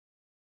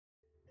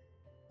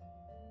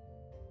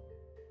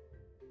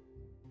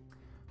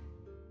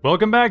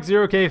Welcome back,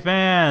 0K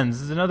fans.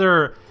 This is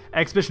another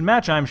exhibition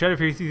match. I'm Shadow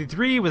Fury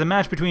 3 with a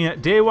match between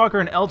Daywalker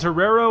and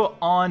ElTorero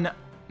on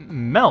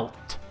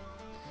Melt.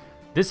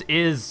 This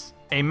is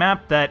a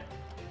map that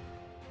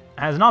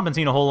has not been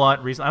seen a whole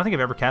lot recently. I don't think I've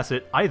ever cast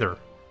it either.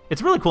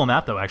 It's a really cool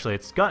map, though, actually.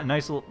 It's got a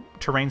nice little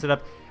terrain set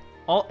up.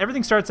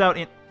 Everything starts out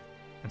in...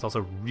 It's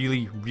also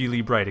really,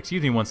 really bright.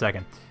 Excuse me one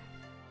second.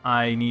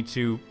 I need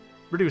to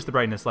reduce the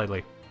brightness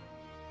slightly.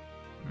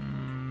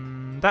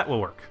 That will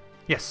work.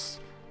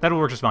 Yes, that will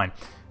work just fine.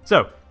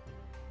 So,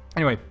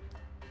 anyway,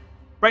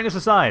 brightness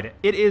aside,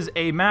 it is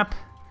a map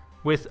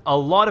with a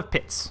lot of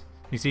pits.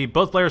 You see,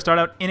 both players start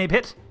out in a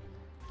pit,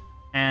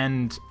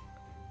 and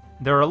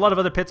there are a lot of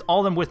other pits, all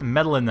of them with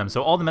metal in them.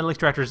 So all the metal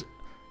extractors,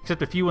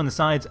 except a few on the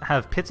sides,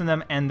 have pits in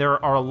them, and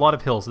there are a lot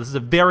of hills. This is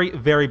a very,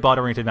 very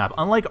bot-oriented map.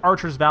 Unlike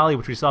Archer's Valley,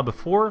 which we saw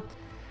before,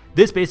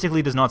 this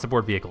basically does not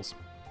support vehicles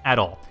at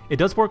all. It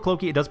does support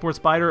Cloaky, it does support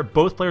Spider.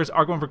 Both players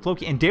are going for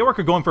Cloaky, and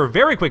Daywalker going for a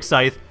very quick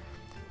Scythe.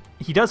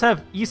 He does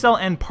have E-Cell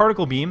and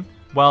Particle Beam,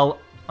 while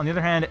on the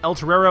other hand,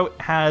 ElTorero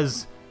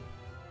has...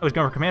 Oh, he's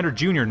going for Commander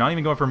Junior, not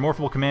even going for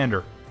Morphable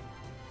Commander.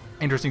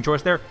 Interesting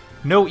choice there.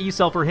 No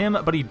E-Cell for him,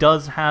 but he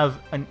does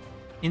have an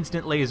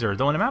instant laser.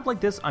 Though in a map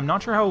like this, I'm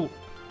not sure how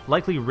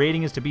likely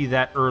raiding is to be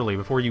that early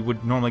before you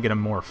would normally get a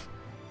morph.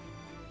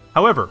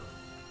 However,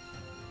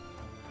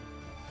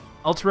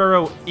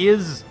 ElTorero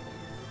is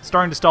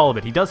starting to stall a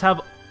bit.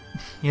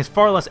 He has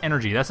far less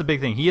energy. That's the big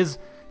thing. He is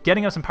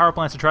getting up some power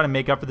plants to try to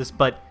make up for this,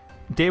 but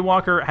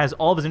Daywalker has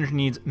all of his energy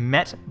needs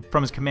met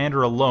from his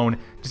commander alone,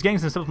 just getting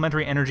some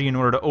supplementary energy in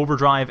order to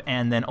overdrive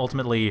and then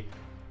ultimately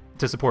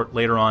to support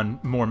later on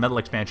more metal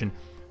expansion.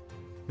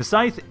 The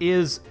Scythe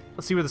is...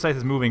 Let's see where the Scythe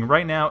is moving.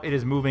 Right now it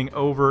is moving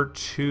over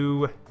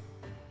to...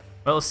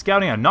 Well, it's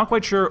scouting out. Not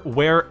quite sure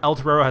where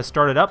ElTorero has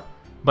started up,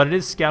 but it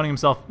is scouting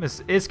himself.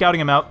 It is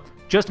scouting him out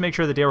just to make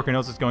sure that Daywalker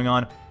knows what's going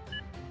on.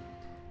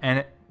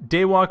 And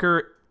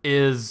Daywalker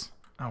is...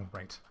 Oh,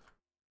 right.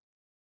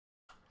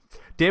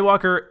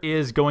 Daywalker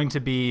is going to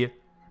be...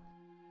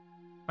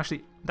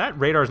 Actually, that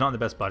radar is not in the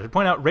best spot. To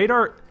point out,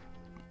 radar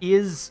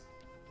is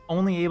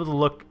only able to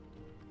look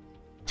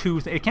to...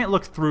 It can't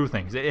look through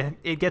things.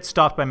 It gets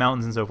stopped by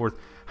mountains and so forth.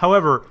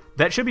 However,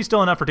 that should be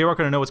still enough for Daywalker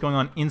to know what's going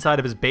on inside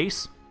of his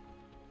base.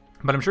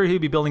 But I'm sure he'll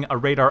be building a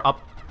radar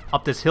up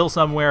this hill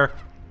somewhere,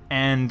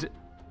 and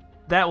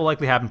that will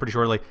likely happen pretty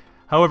shortly.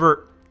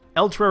 However,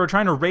 ElTorero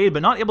trying to raid,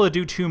 but not able to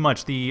do too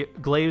much. The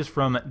glaives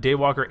from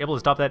Daywalker able to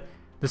stop that.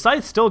 The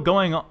Scythe's still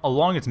going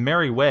along its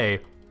merry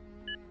way.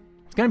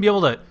 It's going to be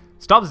able to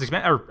stop this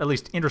expansion, or at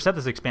least intercept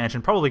this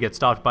expansion, probably get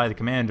stopped by the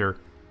commander.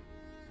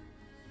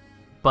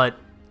 But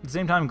at the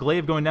same time,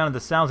 glaive going down to the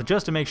south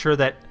just to make sure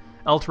that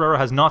ElTorero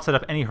has not set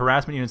up any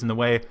harassment units in the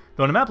way.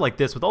 Though on a map like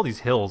this, with all these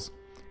hills,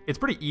 it's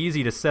pretty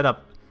easy to set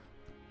up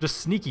just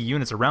sneaky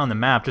units around the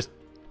map. Just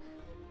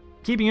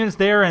keeping units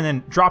there and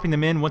then dropping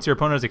them in once your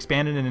opponent has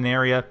expanded in an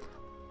area.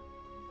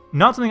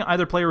 Not something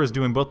either player is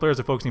doing. Both players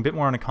are focusing a bit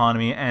more on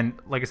economy, and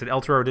like I said,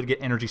 ElTorero did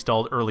get energy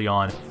stalled early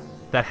on.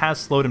 That has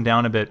slowed him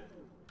down a bit.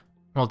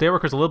 While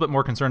Daywalker's a little bit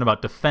more concerned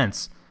about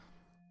defense.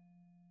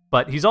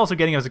 But he's also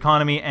getting his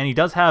economy, and he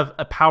does have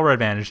a power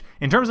advantage.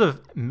 In terms of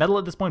metal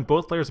at this point,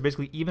 both players are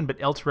basically even, but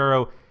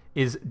ElTorero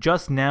is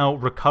just now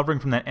recovering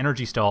from that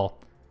energy stall.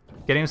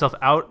 Getting himself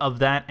out of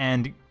that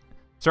and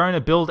starting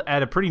to build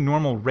at a pretty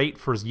normal rate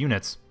for his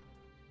units.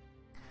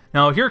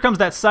 Now, here comes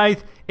that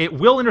Scythe. It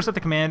will intercept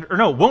the commander, or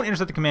no, won't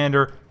intercept the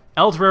commander.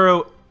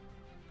 ElTorero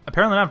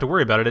apparently don't have to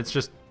worry about it. It's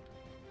just,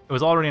 it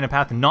was already in a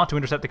path not to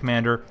intercept the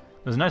commander.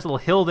 There's a nice little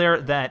hill there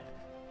that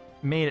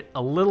made it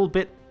a little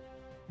bit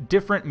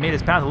different, made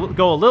his path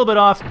go a little bit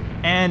off,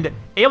 and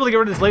able to get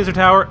rid of this laser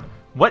tower.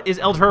 What is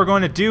ElTorero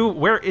going to do?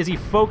 Where is he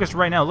focused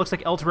right now? It looks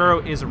like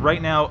ElTorero is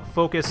right now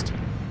focused.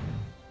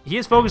 He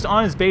is focused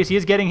on his base. He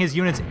is getting his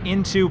units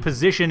into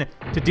position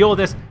to deal with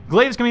this.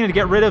 Glaive's coming in to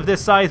get rid of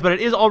this Scythe, but it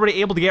is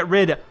already able to get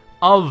rid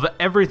of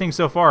everything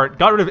so far. It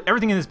got rid of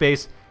everything in this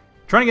base,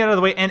 trying to get out of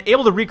the way, and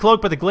able to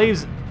recloak, but the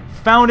Glaives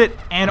found it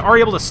and are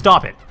able to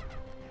stop it.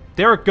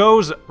 There it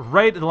goes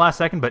right at the last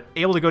second, but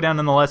able to go down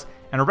nonetheless,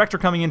 and a Rector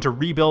coming in to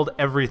rebuild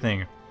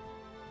everything.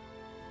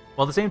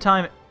 While at the same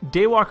time,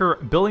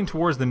 Daywalker building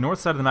towards the north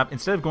side of the map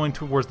instead of going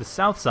towards the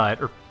south side,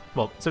 or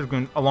well, instead of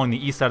going along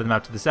the east side of the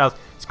map to the south,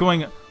 it's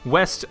going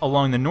west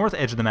along the north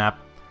edge of the map.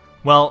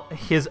 Well,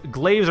 his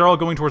glaives are all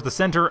going towards the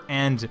center,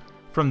 and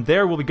from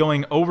there we'll be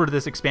going over to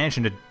this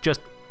expansion to just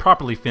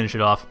properly finish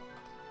it off.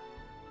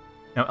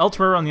 Now,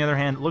 ElTorero, on the other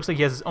hand, looks like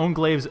he has his own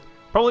glaives,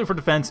 probably for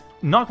defense.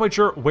 Not quite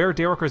sure where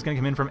Daywalker is going to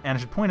come in from, and I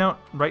should point out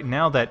right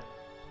now that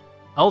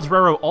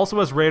ElTorero also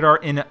has radar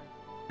in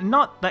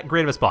not that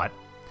great of a spot.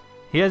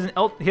 He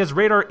has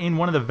radar in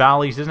one of the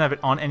valleys, he doesn't have it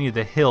on any of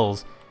the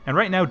hills, and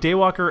right now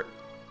Daywalker...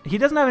 He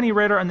doesn't have any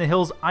radar in the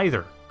hills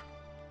either.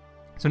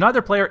 So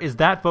neither player is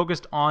that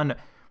focused on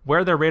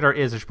where their radar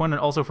is. I should point out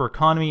also for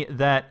economy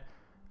that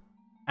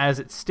as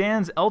it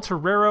stands,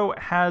 ElTorero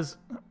has...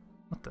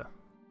 What the...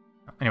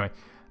 Anyway,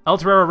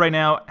 ElTorero right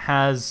now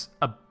has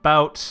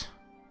about...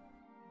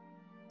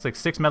 It's like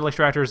 6 metal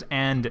extractors,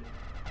 and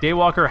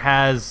Daywalker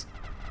has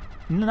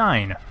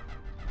 9.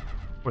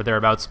 or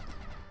thereabouts.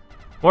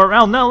 Or,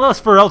 well, no less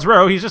for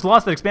ElTorero. He's just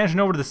lost that expansion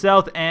over to the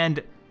south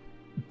and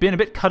been a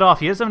bit cut off.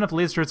 He does have enough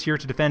laser turrets here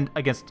to defend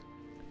against,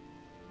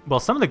 well,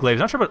 some of the glaives.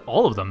 Not sure about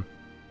all of them.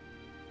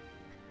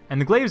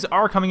 And the glaives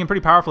are coming in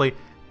pretty powerfully.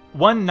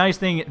 One nice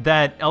thing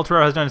that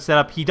ElTorero has done to set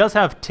up, he does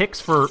have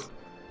ticks for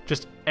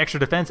just extra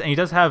defense, and he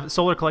does have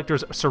solar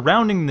collectors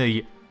surrounding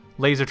the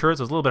laser turrets,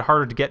 so it's a little bit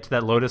harder to get to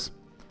that Lotus.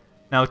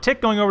 Now, tick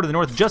going over to the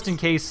north just in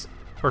case,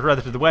 or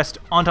rather to the west,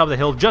 on top of the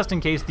hill, just in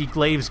case the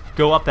glaives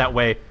go up that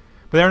way.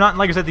 But they're not,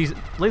 like I said, these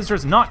laser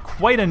turrets not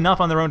quite enough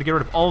on their own to get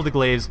rid of all of the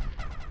glaives.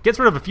 Gets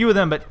rid of a few of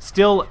them, but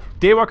still,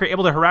 Daywalker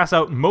able to harass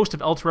out most of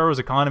ElTorero's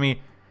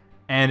economy.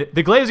 And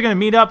the glaives are going to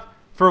meet up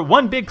for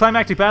one big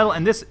climactic battle,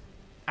 and this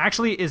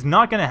actually is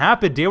not going to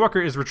happen.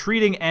 Daywalker is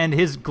retreating, and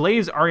his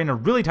glaives are in a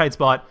really tight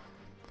spot.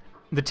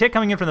 The tick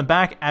coming in from the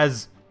back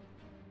as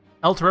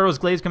ElTorero's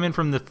glaives come in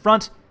from the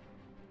front,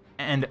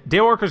 and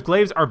Daywalker's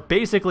glaives are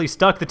basically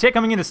stuck. The tick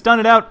coming in to stun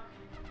it out,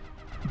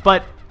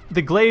 but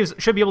the glaives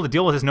should be able to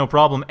deal with this no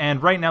problem.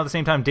 And right now, at the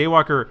same time,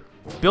 Daywalker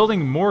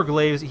building more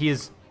glaives. He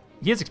has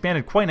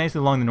expanded quite nicely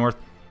along the north,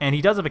 and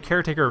he does have a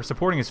caretaker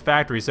supporting his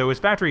factory. So his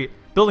factory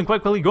building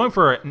quite quickly, going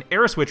for an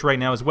air switch right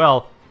now as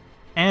well,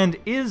 and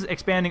is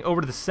expanding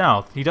over to the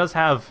south. He does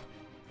have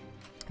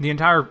the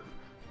entire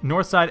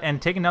north side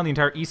and taking down the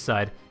entire east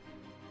side.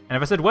 And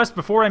if I said west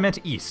before, I meant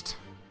east.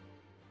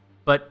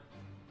 But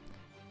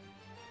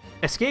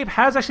escape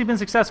has actually been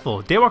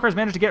successful. Daywalker has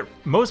managed to get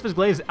most of his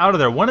glaives out of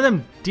there. One of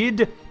them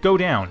did go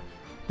down.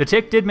 The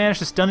tick did manage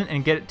to stun it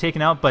and get it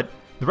taken out, but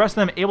the rest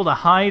of them able to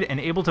hide and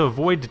able to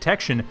avoid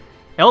detection.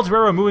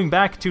 ElTorero moving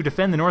back to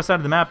defend the north side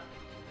of the map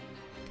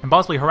and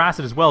possibly harass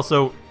it as well.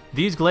 So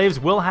these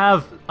glaives will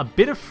have a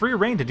bit of free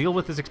reign to deal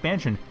with this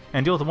expansion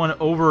and deal with the one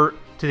over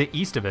to the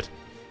east of it.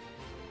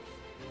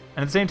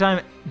 And at the same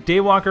time,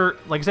 Daywalker,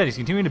 like I said, he's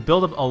continuing to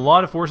build up a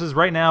lot of forces.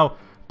 Right now,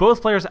 both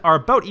players are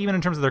about even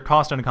in terms of their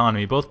cost and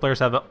economy. Both players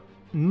have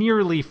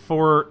nearly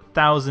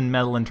 4,000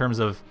 metal in terms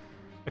of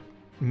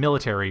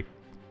military.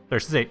 Or I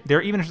should say,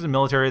 they're even in terms of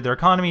military. Their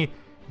economy,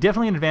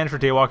 definitely an advantage for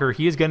Daywalker.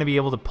 He is going to be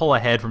able to pull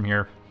ahead from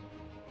here.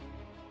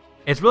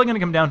 It's really going to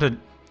come down to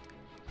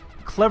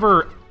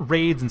clever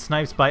raids and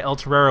snipes by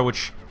ElTorero,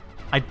 which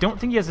I don't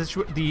think he has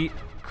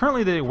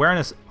currently the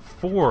awareness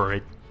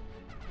for.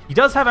 He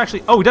does have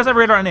actually... Oh, he does have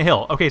radar on a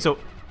hill. Okay, so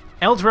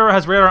ElTorero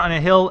has radar on a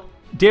hill.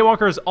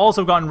 Daywalker has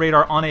also gotten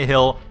radar on a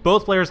hill.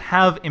 Both players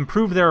have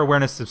improved their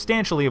awareness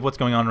substantially of what's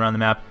going on around the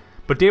map.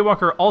 But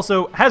Daywalker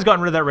also has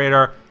gotten rid of that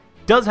radar.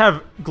 Does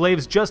have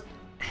glaives just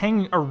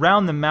hanging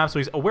around the map, so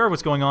he's aware of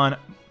what's going on.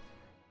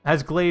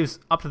 Has glaives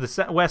up to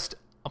the west,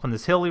 up on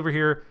this hill over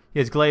here. He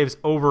has glaives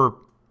over,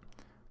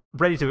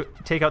 ready to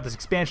take out this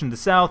expansion to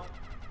the south.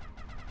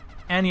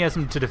 And he has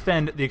them to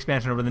defend the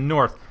expansion over the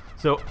north.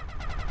 So,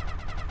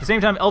 at the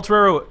same time,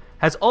 ElTorero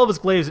has all of his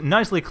glaives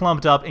nicely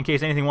clumped up in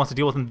case anything wants to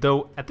deal with him,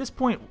 though at this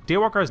point,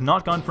 Daywalker has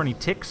not gone for any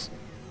ticks,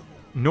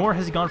 nor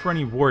has he gone for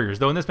any warriors.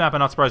 Though in this map, I'm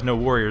not surprised no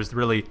warriors,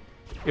 really.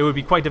 It would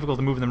be quite difficult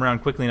to move them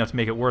around quickly enough to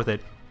make it worth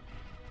it.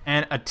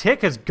 And a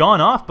tick has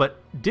gone off, but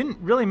didn't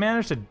really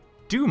manage to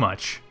do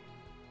much.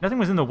 Nothing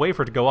was in the way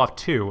for it to go off,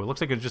 too. It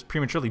looks like it just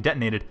prematurely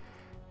detonated.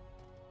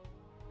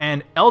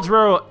 And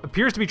ElTorero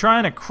appears to be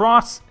trying to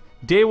cross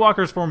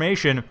Daywalker's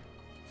formation,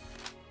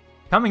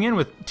 coming in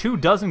with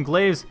 24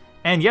 glaives.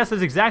 And yes,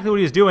 that's exactly what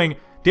he's doing.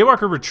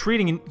 Daywalker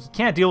retreating, and he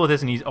can't deal with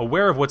this, and he's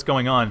aware of what's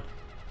going on.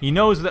 He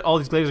knows that all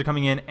these glaives are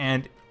coming in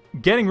and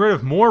getting rid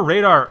of more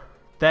radar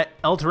that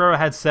ElTorero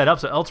had set up.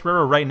 So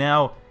ElTorero right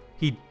now,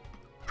 he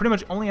pretty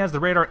much only has the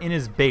radar in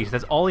his base.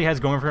 That's all he has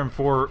going for him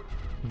for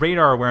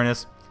radar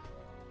awareness.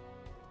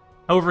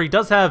 However, he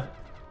does have...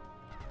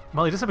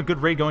 Well, he does have a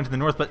good raid going to the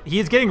north, but he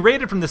is getting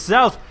raided from the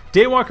south.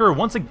 Daywalker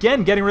once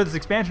again getting rid of this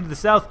expansion to the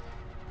south,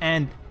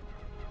 and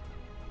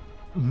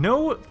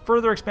no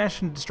further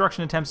expansion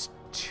destruction attempts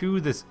to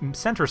this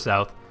center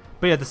south.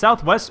 But yeah, the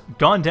southwest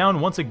gone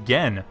down once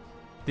again.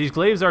 These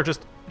glaives are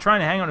just trying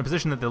to hang out in a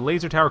position that the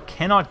laser tower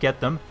cannot get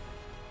them.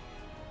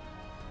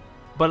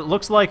 But it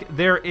looks like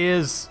there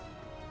is,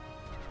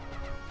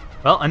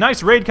 well, a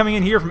nice raid coming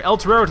in here from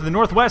ElTorero to the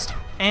northwest,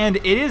 and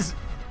it is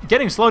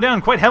getting slowed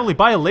down quite heavily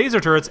by laser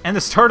turrets and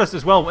the Stardust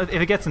as well, if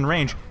it gets in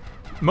range.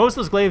 Most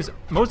of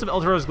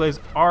ElTorero's glaives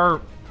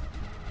are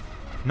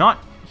not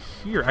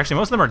here. Actually,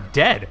 most of them are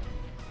dead.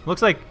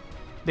 Looks like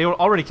they were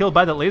already killed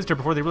by that laser turret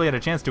before they really had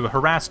a chance to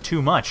harass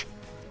too much.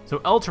 So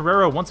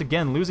ElTorero once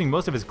again losing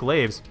most of his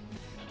glaives.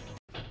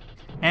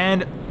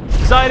 And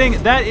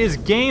deciding that is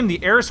game.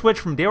 The air switch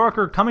from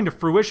Daywalker coming to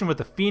fruition with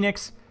the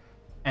Phoenix.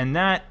 And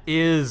that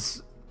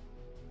is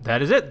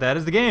it. That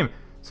is the game.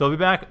 So I'll be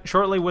back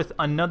shortly with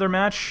another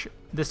match.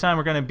 This time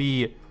we're going to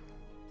be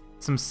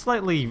some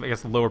slightly, I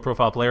guess, lower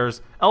profile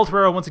players.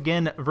 ElTorero once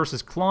again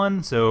versus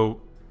Klon.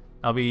 So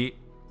I'll be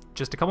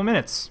just a couple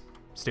minutes.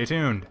 Stay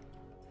tuned.